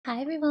Hi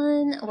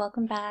everyone,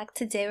 welcome back.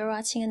 Today we're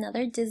watching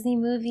another Disney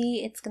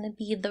movie. It's gonna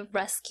be The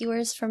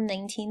Rescuers from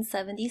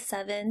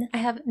 1977. I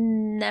have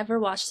never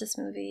watched this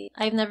movie.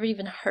 I've never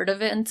even heard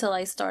of it until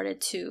I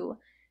started to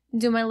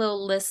do my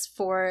little list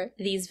for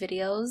these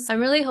videos. I'm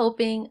really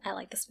hoping I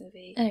like this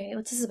movie. Alright,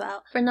 what's this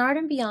about? Bernard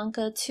and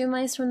Bianca, two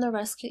mice from the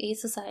Rescue Aid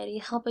Society,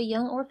 help a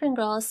young orphan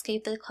girl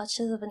escape the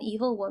clutches of an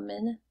evil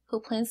woman who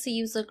plans to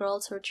use the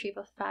girl to retrieve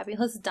a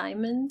fabulous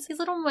diamond. These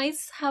little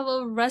mice have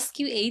a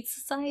Rescue Aid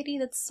Society?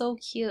 That's so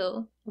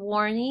cute.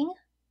 Warning.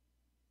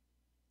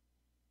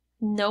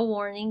 No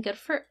warning. Good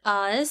for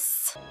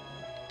us.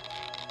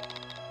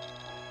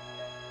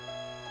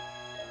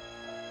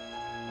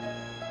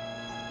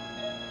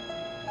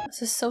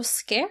 This is so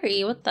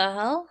scary. What the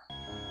hell?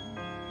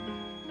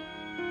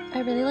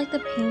 I really like the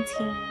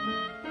painting.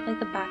 Like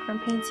the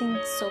background painting.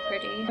 It's so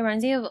pretty. It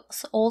reminds me of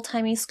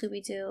old-timey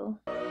Scooby-Doo.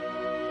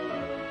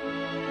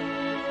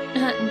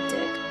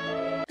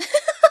 Dick.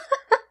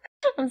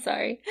 I'm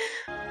sorry.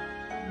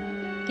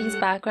 These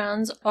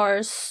backgrounds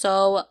are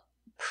so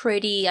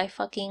pretty. I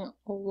fucking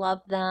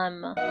love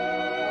them.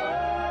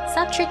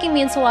 Stop tricking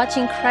me into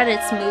watching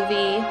credits,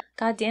 movie.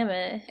 God damn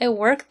it. It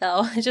worked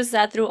though. I just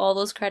sat through all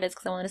those credits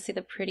because I wanted to see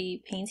the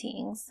pretty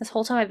paintings. This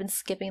whole time I've been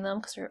skipping them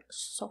because they're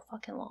so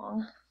fucking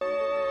long.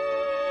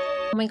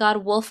 Oh my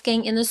god,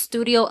 Wolfgang in the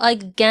studio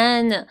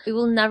again. We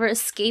will never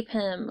escape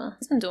him.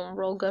 He's been doing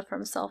real good for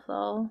himself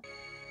though.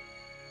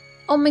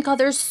 Oh my god,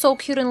 they're so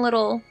cute and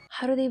little.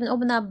 How do they even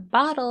open that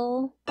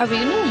bottle? Are we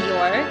in New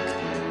York?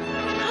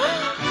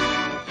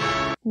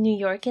 New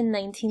York in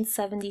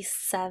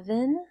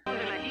 1977?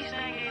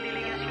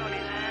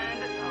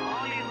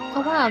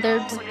 Oh wow,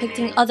 they're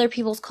depicting other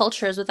people's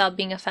cultures without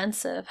being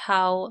offensive.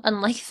 How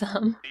unlike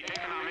them.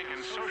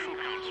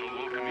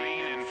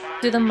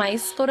 Do the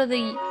mice go to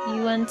the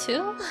UN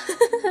too?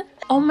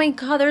 Oh my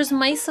god, there's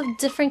mice of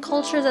different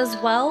cultures as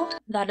well?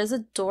 That is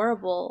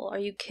adorable. Are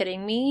you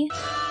kidding me?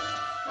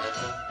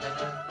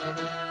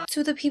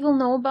 Do the people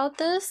know about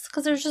this?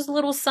 Because there's just a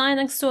little sign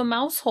next to a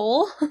mouse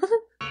hole.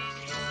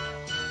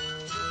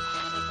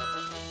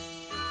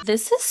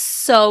 This is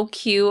so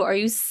cute. Are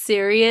you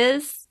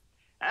serious?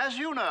 As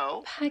you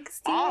know,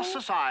 Pakistan. our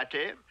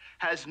society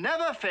has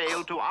never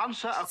failed to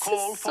answer a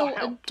call for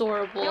help. So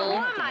adorable.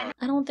 I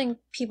don't think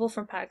people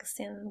from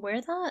Pakistan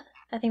wear that.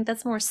 I think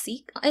that's more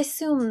Sikh. I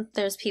assume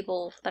there's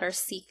people that are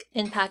Sikh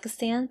in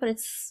Pakistan, but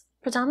it's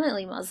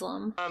predominantly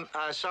Muslim.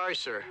 Sorry,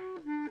 sir.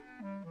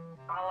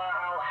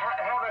 I'll have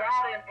it out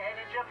in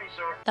a jiffy,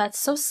 sir. That's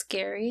so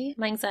scary.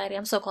 My anxiety.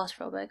 I'm so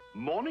claustrophobic.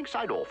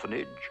 Morningside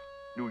Orphanage,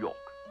 New York.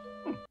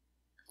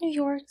 New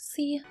York,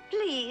 see?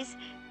 Please,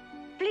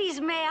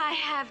 may I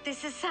have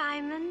this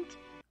assignment?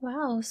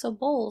 Wow, so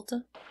bold.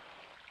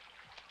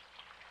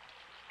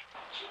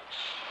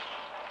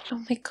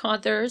 Oh my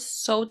god, they're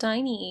so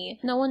tiny.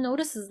 No one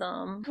notices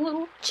them.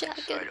 Little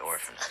jackets. Sorry,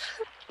 orphans.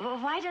 Well,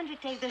 why don't we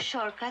take the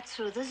shortcut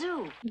through the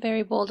zoo?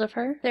 Very bold of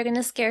her. They're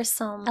gonna scare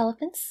some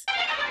elephants.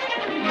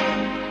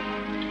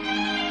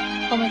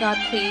 Oh my god,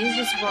 please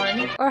just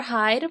run or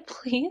hide,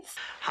 please.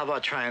 How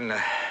about trying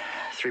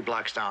 3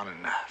 blocks down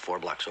and 4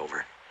 blocks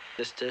over?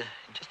 Just a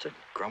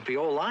grumpy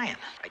old lion.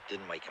 I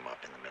didn't wake him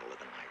up in the middle of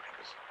the night. I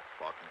was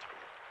walking through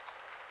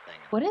the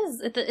thing. What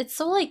is it? It's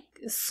so like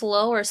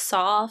slow or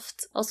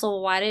soft. Also,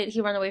 why did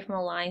he run away from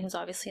a lion who's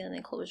obviously in an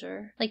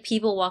enclosure? Like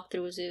people walk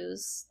through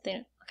zoos.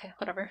 They okay,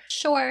 whatever.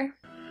 Sure.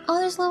 Oh,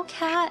 there's a little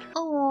cat.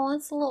 Oh,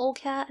 it's a little old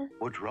cat.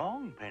 What's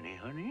wrong, Penny,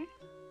 honey?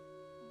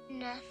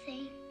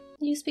 Nothing.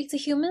 You speak to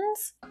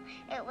humans?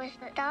 It was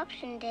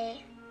adoption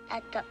day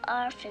at the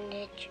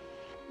orphanage.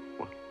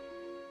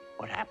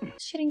 What happened?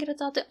 She didn't get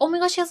adopted. Oh my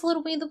gosh, she has a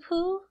little Winnie the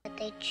Pooh. But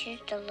they chose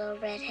the little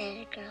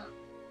red-headed girl.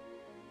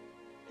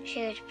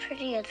 She was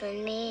prettier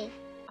than me.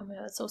 Oh my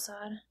god, that's so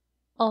sad.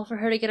 Oh, for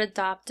her to get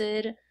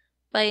adopted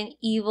by an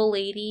evil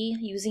lady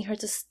using her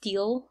to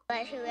steal.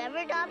 But whoever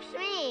adopts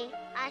me,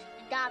 I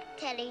adopt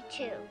Teddy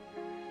too.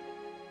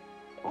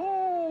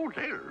 Oh,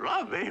 they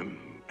love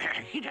him.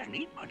 He doesn't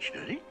eat much,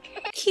 does he?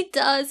 He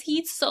does. He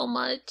eats so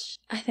much.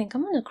 I think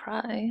I'm gonna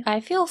cry. I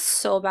feel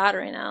so bad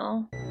right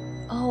now.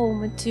 Oh,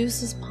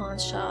 Medusa's pawn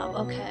shop.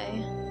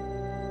 Okay.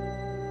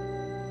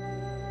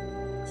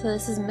 So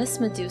this is Miss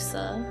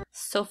Medusa.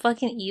 So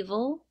fucking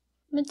evil.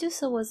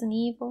 Medusa wasn't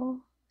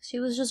evil. She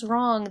was just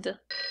wronged.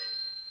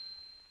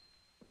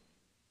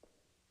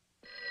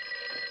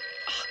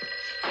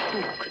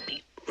 Who could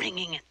be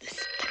ringing at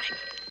this time?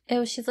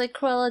 Ew, she's like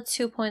Cruella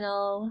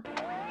 2.0.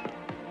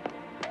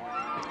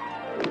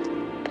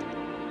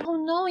 Oh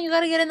no, you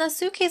gotta get in that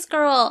suitcase,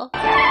 girl! Oh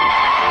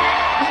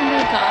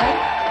my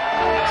god.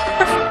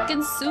 Her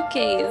fucking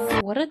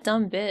suitcase. What a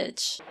dumb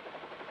bitch.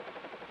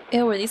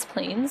 Ew, were these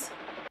planes?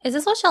 Is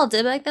this what y'all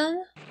did back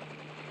then?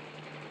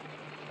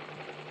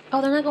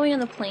 Oh, they're not going on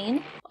the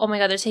plane? Oh my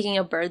god, they're taking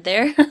a bird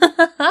there.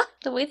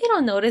 The way they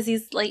don't notice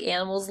these, like,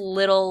 animals'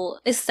 little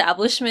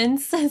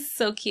establishments is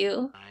so cute.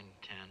 9,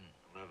 10,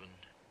 11,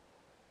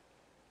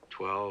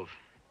 12.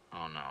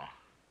 Oh no.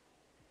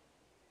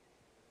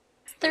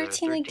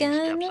 13 13 again?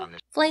 steps on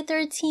this. Flight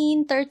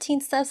 13,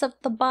 13 steps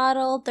up the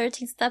bottle,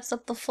 13 steps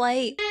up the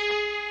flight.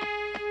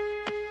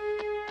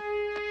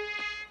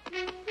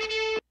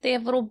 They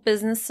have little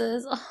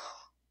businesses. Oh,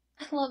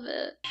 I love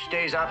it.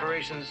 Day's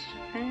operations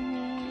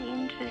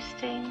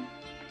Interesting.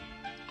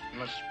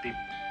 must be.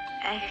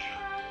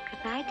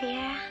 Goodbye,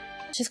 dear.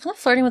 She's kind of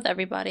flirting with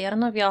everybody. I don't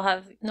know if y'all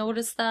have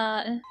noticed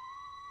that.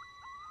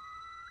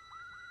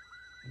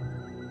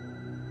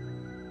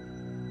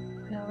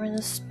 Now we're in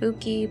the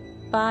spooky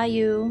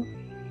bayou.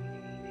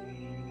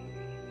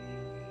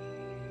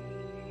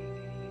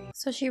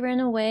 So she ran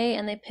away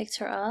and they picked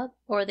her up,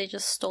 or they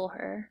just stole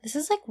her. This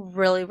is like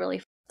really, really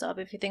fucked up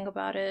if you think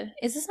about it.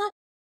 Is this not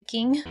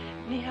f***ing?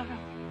 Nero,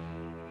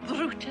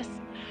 Brutus,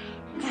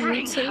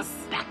 bring her Brutus?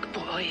 back,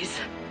 boys.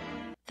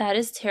 That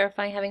is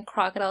terrifying, having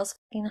crocodiles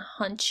fucking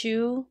hunt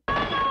you.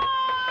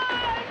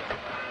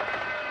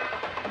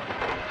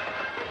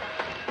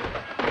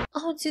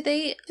 Oh, do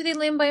they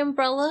land by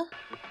umbrella?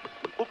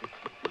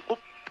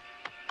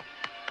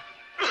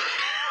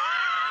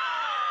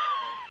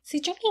 Is he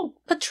drinking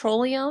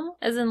petroleum?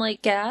 As in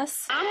like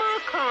gas? I'm a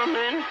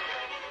coming.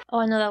 Oh,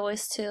 I know that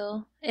voice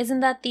too. Isn't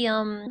that the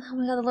oh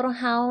my god, the little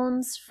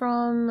hounds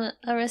from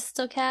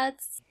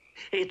Aristocats?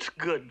 It's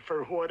good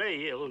for what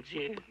ails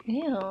you.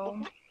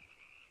 Ew.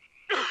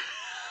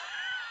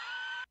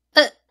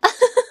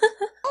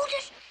 Oh,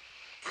 there's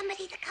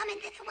somebody to come in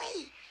this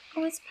way.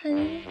 Oh, it's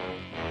Penny.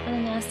 And the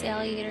nasty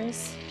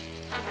alligators.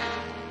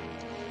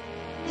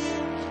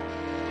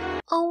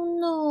 Oh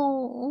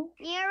no.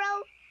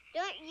 Nero,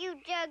 don't you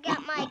dare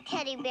get my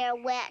teddy bear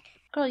wet.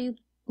 Girl, you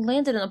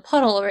landed in a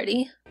puddle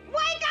already.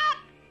 Wake up!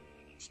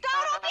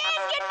 Start up the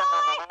engine,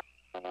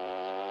 boy!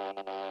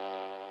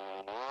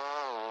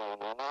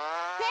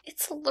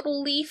 It's a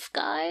little leaf,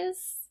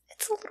 guys.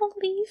 It's a little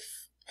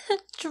leaf.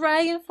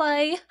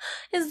 Dragonfly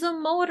is the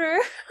motor.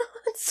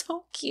 It's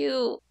so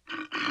cute.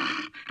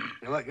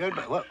 Look good,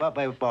 but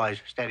what,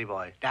 boys? Steady,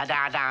 boys.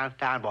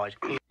 Down, boys.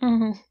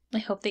 I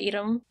hope they eat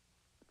them.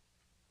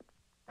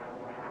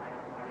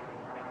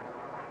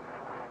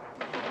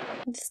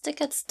 This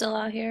dickhead's still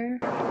out here.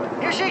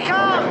 Here she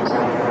comes!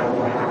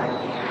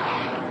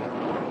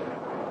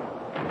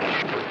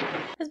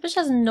 This bitch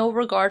has no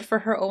regard for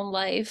her own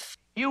life.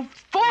 You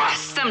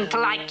forced them to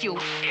like you,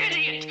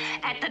 idiot!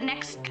 At the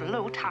next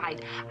low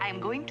tide, I'm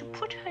going to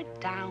put her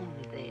down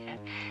there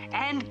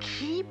and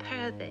keep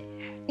her there.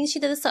 I think she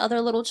did this to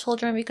other little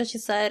children because she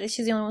said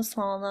she's the only one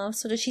small enough.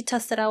 So did she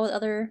test it out with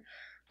other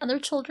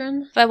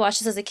children? If I watched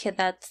this as a kid,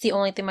 that's the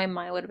only thing my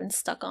mind would have been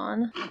stuck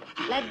on.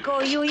 Let go,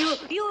 you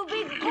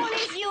big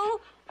bullies, you!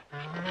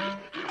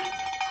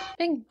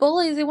 Big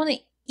bullies, they want to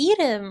eat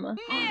him.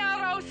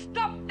 Nero,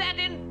 stop that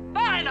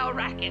inferno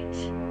racket!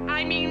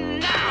 I mean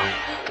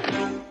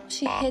now!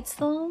 She hits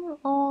them.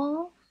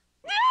 Aww.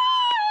 No!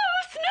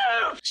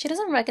 Snoof! She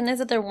doesn't recognize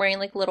that they're wearing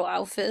like little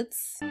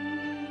outfits.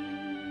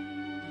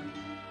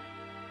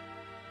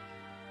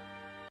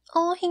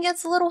 Oh, he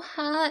gets a little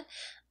hat.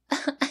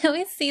 I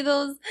always see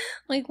those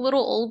like little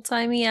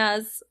old-timey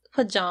ass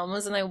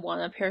pajamas and I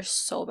want a pair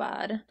so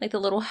bad. Like the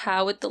little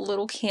hat with the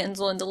little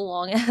candle and the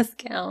long ass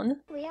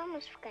gown. We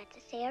almost forgot to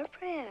say our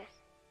prayers.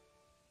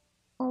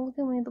 Oh, look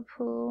at Winnie the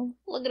Pooh.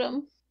 Look at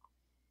him.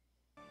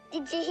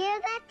 Did you hear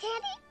that,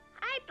 Teddy?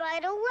 I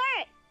bite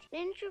alert.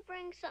 Didn't you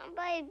bring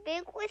somebody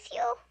big with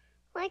you?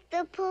 Like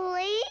the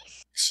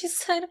police? She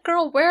said,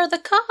 girl, where are the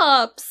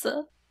cops?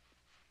 Brutus,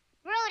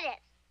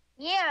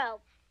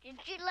 Nero, did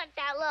you let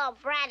that little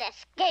brat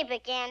escape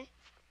again?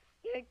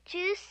 You're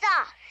too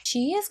soft.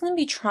 She is going to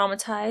be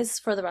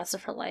traumatized for the rest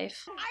of her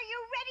life. Are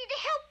you ready to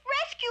help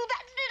rescue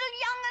that little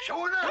young'un?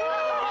 Shoulder!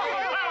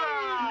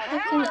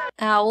 Fucking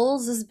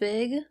owls this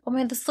big. Oh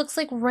man, this looks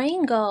like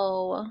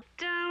Rango.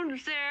 Down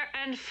there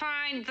and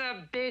find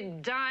the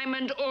big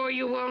diamond, or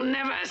you will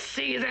never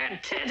see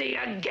that teddy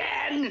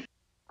again!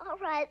 All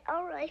right.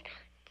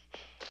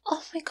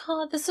 Oh my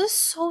god, this is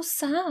so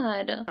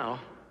sad. No.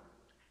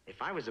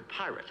 If I was a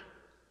pirate,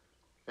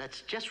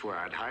 that's just where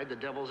I'd hide the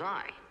devil's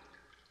eye.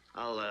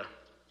 I'll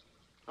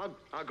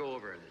go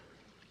over and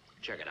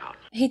check it out.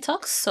 He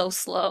talks so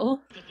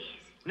slow.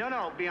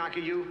 No, Bianca,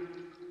 you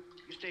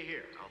stay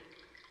here. I'll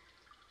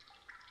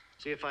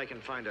see if I can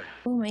find a...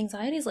 Oh, my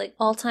anxiety's like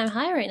all-time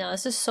high right now.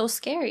 This is so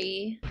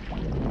scary.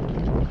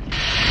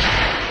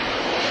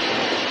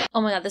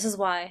 Oh my god, this is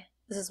why.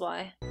 This is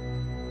why.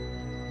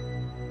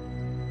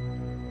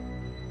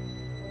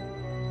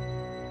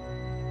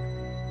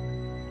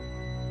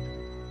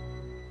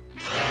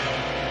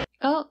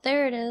 Oh,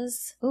 there it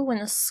is. Ooh,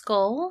 and a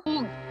skull.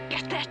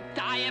 Get that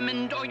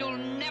diamond, or you'll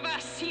never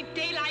see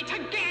daylight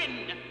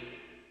again!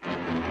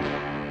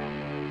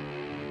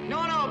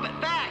 No,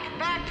 but back,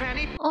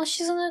 Penny. Oh,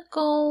 she's gonna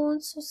go.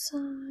 It's so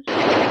sad.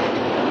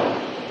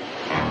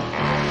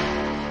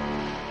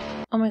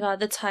 Oh my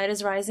god, the tide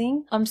is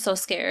rising. I'm so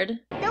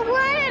scared. The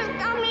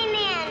water's coming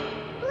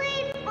in.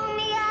 Please pull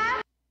me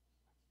up.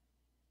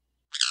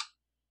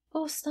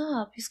 Oh,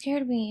 stop. You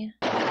scared me.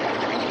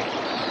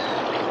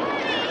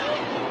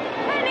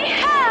 Honey,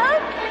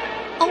 help!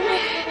 Oh my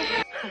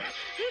god.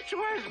 It's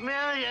worth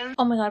millions.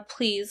 Oh my god,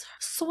 please.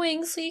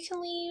 Swing so you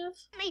can leave.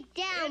 Me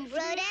down,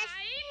 Brutus.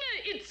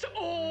 Mine! It's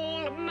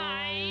all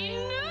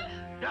mine!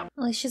 Yep.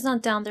 At least she's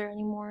not down there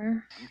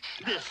anymore.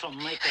 This'll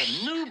make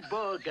a new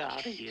bug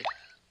out of you.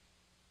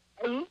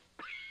 Oh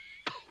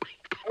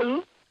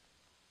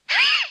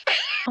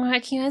my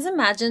god, can you guys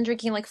imagine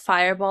drinking like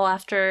Fireball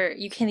after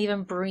you can't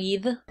even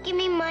breathe? Give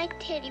me my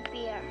teddy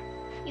bear.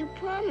 You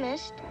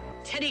promised.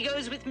 Teddy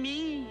goes with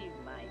me,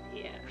 my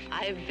dear.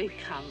 I've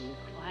become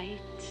quite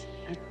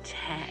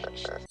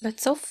attached.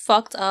 That's so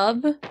fucked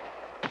up.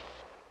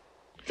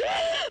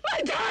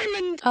 My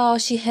diamond! Oh,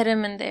 she hit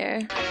him in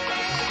there.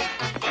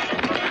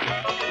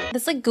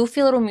 This like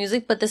goofy little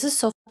music, but this is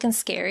so fucking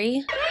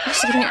scary. Oh,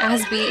 she's getting her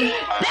ass beat.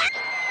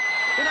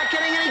 You're not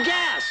getting any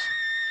gas.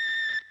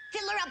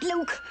 Fill her up,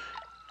 Luke.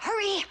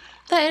 Hurry.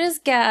 That is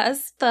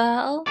gas. The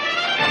hell?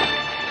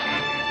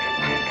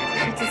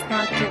 She does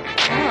not give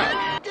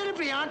up. Did it,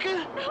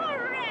 Bianca?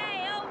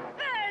 Hooray! Oh,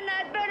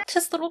 Bernard.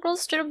 This little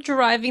girl's straight up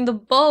driving the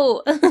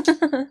boat.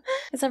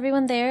 Is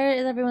everyone there?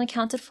 Is everyone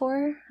accounted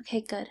for? Okay,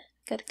 good.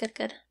 Good, good,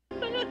 good.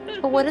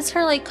 But what is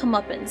her like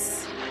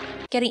comeuppance?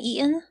 Getting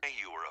eaten?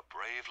 You were a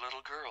brave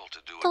little girl to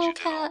do what Little you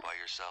did all cat. by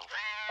yourself.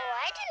 Oh,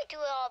 I didn't do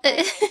it all by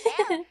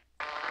myself.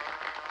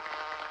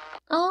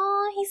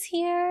 Oh, he's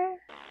here.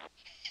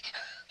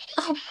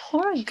 Oh,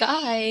 poor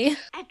guy.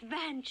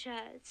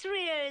 Adventure,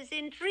 thrills,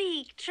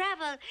 intrigue,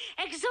 travel,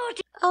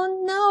 exotic.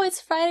 Oh no, it's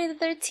Friday the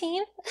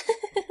 13th.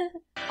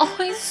 Oh,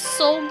 he's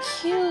so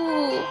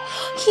cute.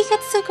 He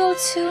gets to go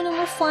too, and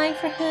we're flying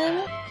for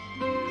him.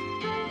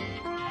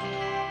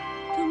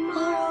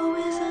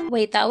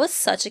 Wait, that was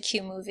such a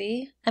cute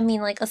movie. I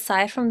mean, like,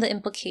 aside from the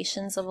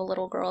implications of a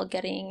little girl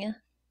getting,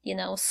 you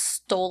know,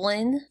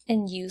 stolen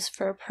and used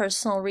for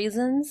personal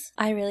reasons,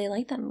 I really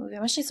like that movie.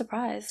 I'm actually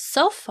surprised.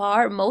 So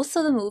far, most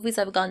of the movies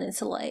I've gotten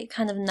into, like,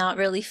 kind of not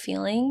really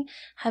feeling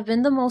have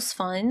been the most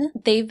fun.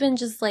 They've been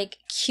just, like,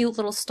 cute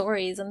little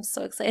stories. I'm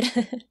so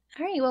excited.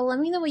 Alright, well, let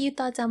me know what you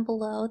thought down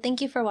below. Thank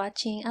you for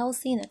watching. I will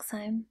see you next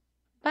time.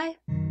 Bye!